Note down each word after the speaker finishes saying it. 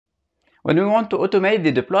When we want to automate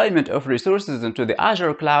the deployment of resources into the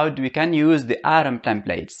Azure cloud, we can use the ARM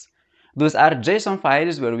templates. Those are JSON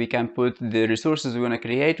files where we can put the resources we want to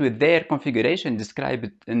create with their configuration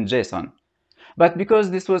described in JSON. But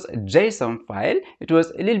because this was a JSON file, it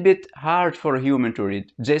was a little bit hard for a human to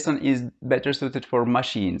read. JSON is better suited for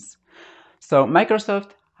machines. So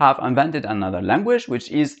Microsoft have invented another language, which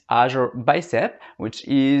is Azure Bicep, which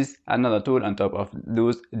is another tool on top of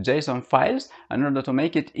those JSON files in order to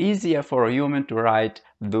make it easier for a human to write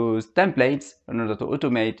those templates in order to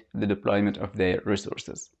automate the deployment of their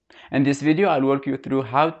resources. In this video, I'll walk you through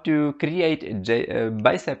how to create a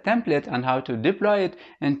Bicep template and how to deploy it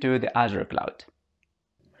into the Azure cloud.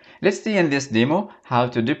 Let's see in this demo how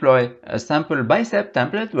to deploy a sample Bicep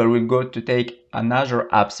template where we'll go to take an Azure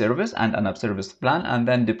App Service and an App Service plan and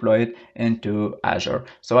then deploy it into Azure.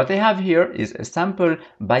 So what I have here is a sample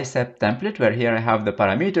Bicep template where here I have the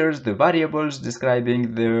parameters, the variables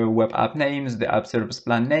describing the web app names, the App Service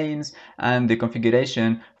plan names, and the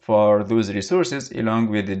configuration for those resources along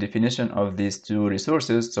with the definition of these two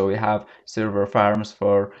resources. So we have server farms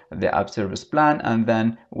for the app service plan and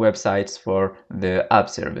then websites for the app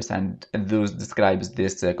service, and those describes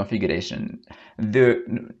this configuration.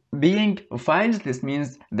 The being files, this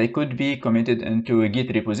means they could be committed into a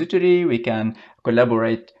Git repository. We can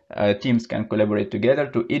collaborate, teams can collaborate together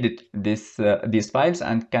to edit these files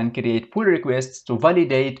and can create pull requests to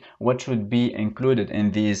validate what should be included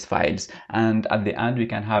in these files. And at the end, we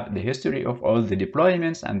can have the history of all the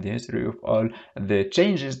deployments and the history of all the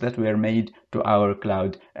changes that were made to our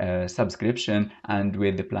cloud subscription, and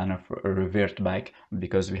with the plan of revert back,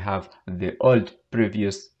 because we have the old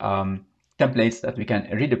previous templates that we can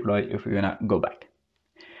redeploy if we want to go back.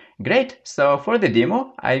 Great. So for the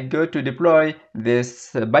demo, I go to deploy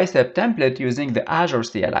this Bicep template using the Azure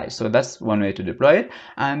CLI. So that's one way to deploy it.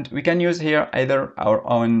 And we can use here either our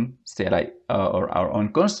own CLI or our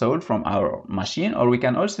own console from our machine, or we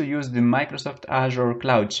can also use the Microsoft Azure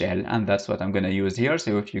Cloud Shell. And that's what I'm going to use here.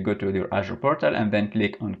 So if you go to your Azure portal and then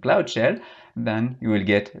click on Cloud Shell, then you will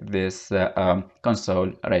get this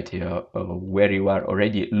console right here where you are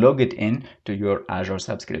already logged in to your Azure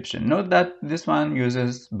subscription. Note that this one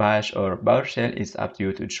uses Bash or PowerShell. It's up to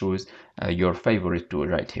you to choose your favorite tool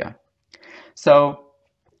right here. So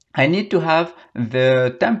I need to have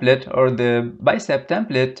the template or the Bicep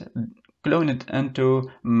template cloned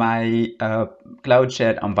into my Cloud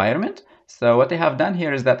Shell environment. So what I have done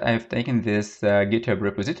here is that I've taken this GitHub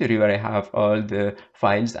repository where I have all the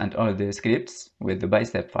files and all the scripts with the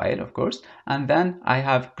Bicep file, of course, and then I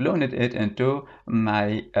have cloned it into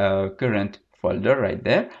my current folder right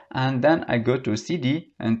there, and then I go to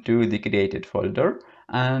CD into the created folder,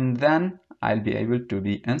 and then I'll be able to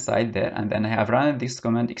be inside there, and then I have run this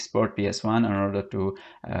command export ps1 in order to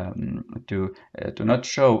not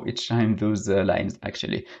show each time those lines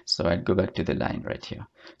actually. So I'll go back to the line right here.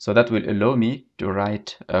 So that will allow me to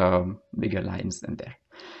write bigger lines in there.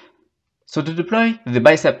 So to deploy the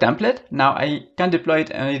Bicep template, now I can deploy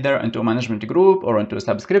it either into a management group or into a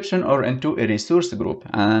subscription or into a resource group.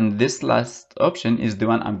 And this last option is the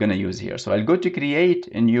one I'm going to use here. So I'll go to create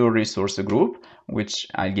a new resource group, which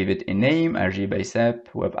I'll give it a name, Azure Bicep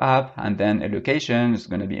web app, and then a location is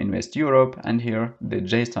going to be in West Europe. And here the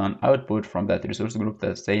JSON output from that resource group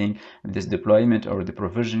that's saying this deployment or the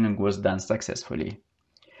provisioning was done successfully.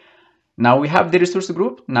 Now we have the resource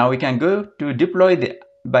group. Now we can go to deploy the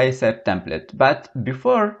Bicep template, but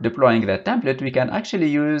before deploying that template, we can actually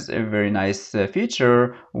use a very nice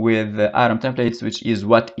feature with the ARM templates, which is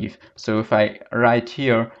what if. So if I write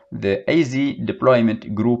here the AZ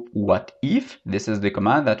deployment group what if, this is the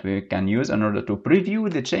command that we can use in order to preview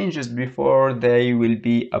the changes before they will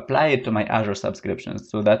be applied to my Azure subscriptions.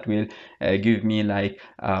 So that will give me like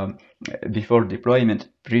before deployment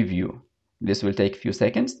preview. This will take a few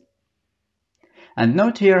seconds. And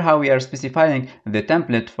note here how we are specifying the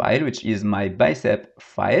template file, which is my Bicep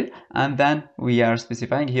file, and then we are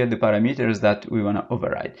specifying here the parameters that we want to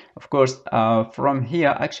override. Of course, from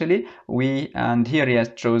here actually here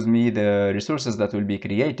it shows me the resources that will be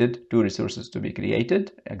created, two resources to be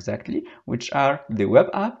created exactly, which are the web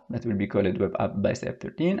app that will be called web app Bicep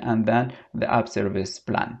 13, and then the app service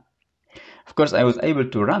plan. Of course, I was able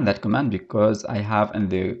to run that command because I have in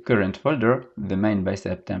the current folder the main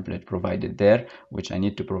Bicep template provided there, which I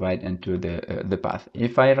need to provide into the path.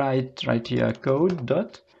 If I write right here code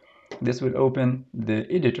dot, this will open the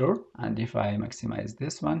editor, and if I maximize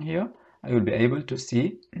this one here, I will be able to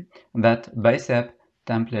see that Bicep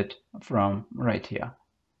template from right here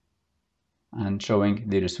and showing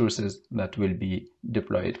the resources that will be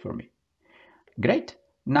deployed for me. Great.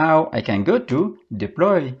 Now I can go to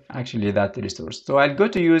deploy actually that resource. So I'll go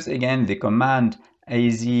to use again the command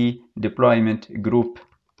az deployment group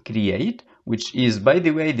create, which is, by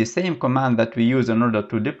the way, the same command that we use in order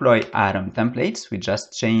to deploy ARM templates. We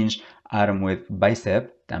just change ARM with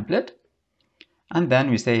Bicep template. And then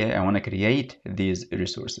we say, hey, I want to create these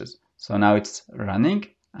resources. So now it's running.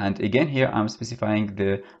 And again, here I'm specifying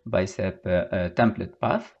the Bicep template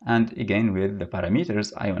path. And again, with the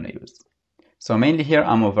parameters I want to use. So mainly here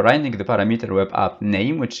I'm overriding the parameter web app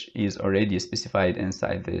name, which is already specified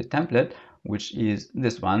inside the template, which is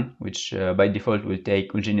this one, which by default will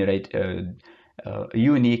generate a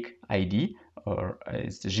unique ID, or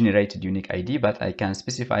it's a generated unique ID, but I can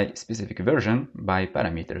specify specific version by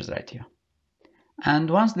parameters right here.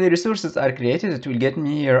 And once the resources are created, it will get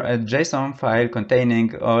me here a JSON file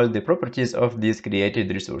containing all the properties of these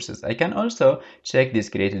created resources. I can also check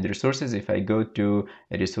these created resources if I go to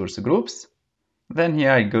resource groups. Then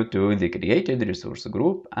here I go to the created resource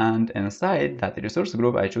group, and inside that resource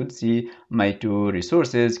group I should see my two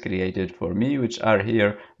resources created for me, which are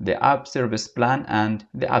here the app service plan and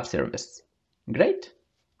the app service. Great.